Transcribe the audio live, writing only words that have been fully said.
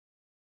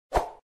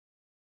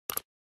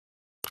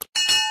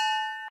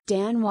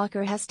Dan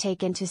Walker has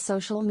taken to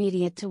social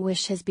media to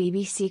wish his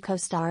BBC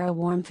co-star a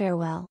warm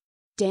farewell.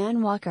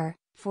 Dan Walker,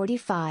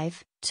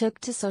 45, took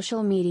to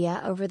social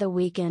media over the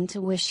weekend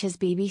to wish his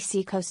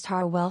BBC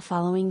co-star well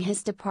following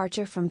his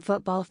departure from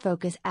Football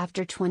Focus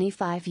after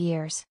 25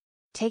 years.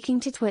 Taking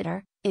to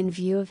Twitter, in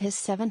view of his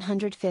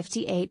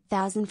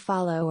 758,000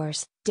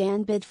 followers,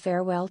 Dan bid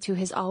farewell to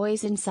his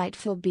always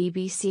insightful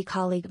BBC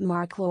colleague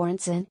Mark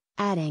Lawrenson,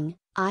 adding,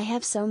 "I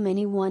have so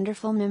many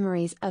wonderful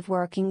memories of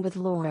working with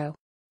Lauro.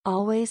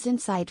 Always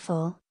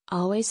insightful,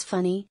 always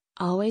funny,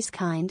 always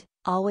kind,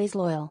 always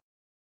loyal.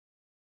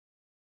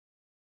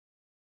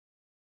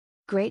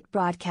 Great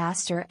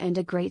broadcaster and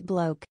a great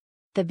bloke."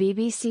 The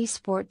BBC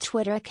Sport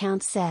Twitter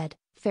account said,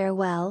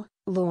 "Farewell,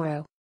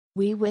 Lauro.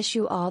 We wish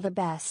you all the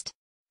best."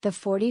 The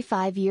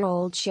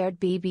 45-year-old shared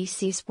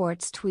BBC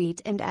Sport's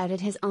tweet and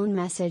added his own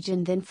message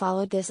and then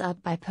followed this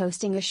up by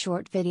posting a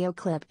short video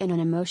clip in an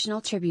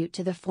emotional tribute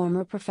to the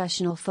former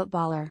professional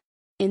footballer.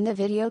 In the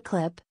video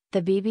clip,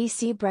 the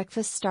BBC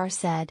Breakfast star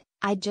said,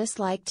 "I'd just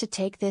like to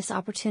take this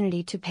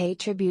opportunity to pay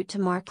tribute to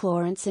Mark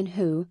Lawrenson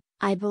who,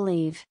 I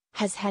believe,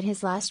 has had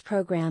his last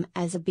programme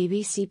as a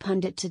BBC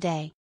pundit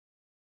today.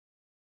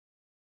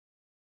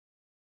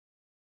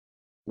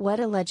 What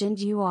a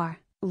legend you are,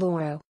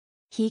 Lauro."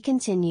 He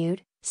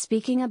continued,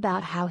 speaking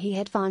about how he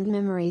had fond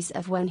memories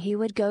of when he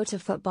would go to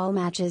football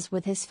matches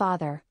with his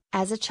father,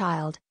 as a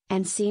child,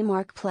 and see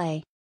Mark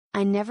play.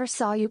 "I never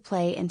saw you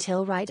play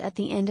until right at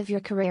the end of your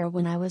career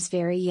when I was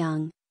very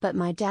young, but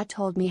my dad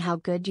told me how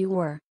good you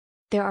were.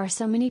 There are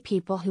so many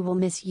people who will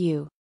miss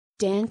you."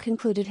 Dan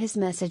concluded his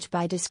message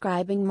by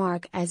describing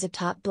Mark as a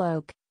top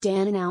bloke.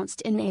 Dan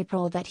announced in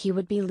April that he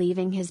would be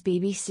leaving his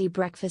BBC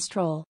Breakfast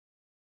role.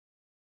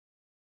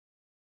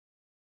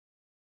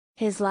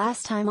 His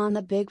last time on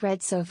the Big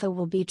Red Sofa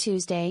will be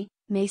Tuesday,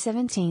 May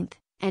 17th,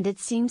 and it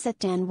seems that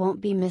Dan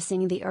won't be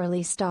missing the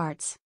early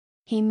starts.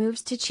 He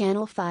moves to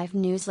Channel 5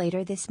 News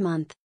later this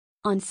month.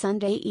 On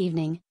Sunday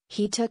evening,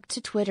 he took to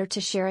Twitter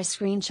to share a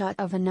screenshot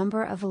of a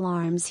number of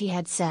alarms he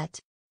had set.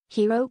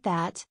 He wrote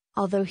that,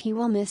 although he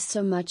will miss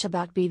so much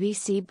about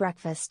BBC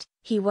Breakfast,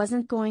 he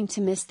wasn't going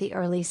to miss the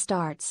early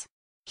starts.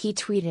 He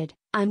tweeted,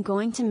 "I'm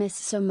going to miss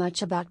so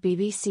much about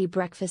BBC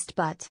Breakfast,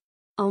 but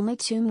only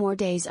 2 more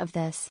days of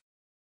this.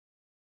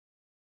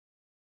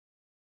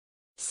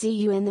 See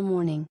you in the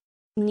morning.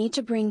 Need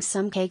to bring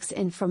some cakes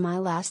in for my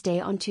last day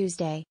on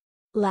Tuesday."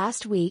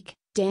 Last week,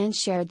 Dan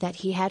shared that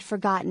he had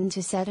forgotten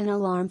to set an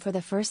alarm for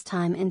the first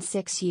time in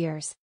 6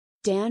 years.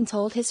 Dan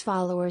told his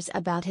followers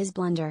about his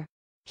blunder.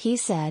 He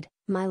said,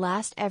 "My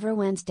last ever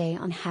Wednesday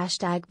on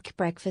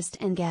 #breakfast,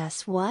 and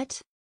guess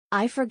what?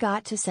 I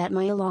forgot to set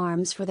my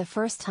alarms for the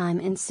first time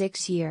in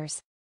 6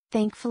 years.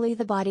 Thankfully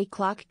the body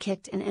clock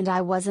kicked in and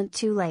I wasn't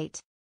too late.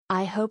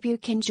 I hope you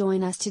can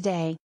join us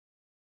today."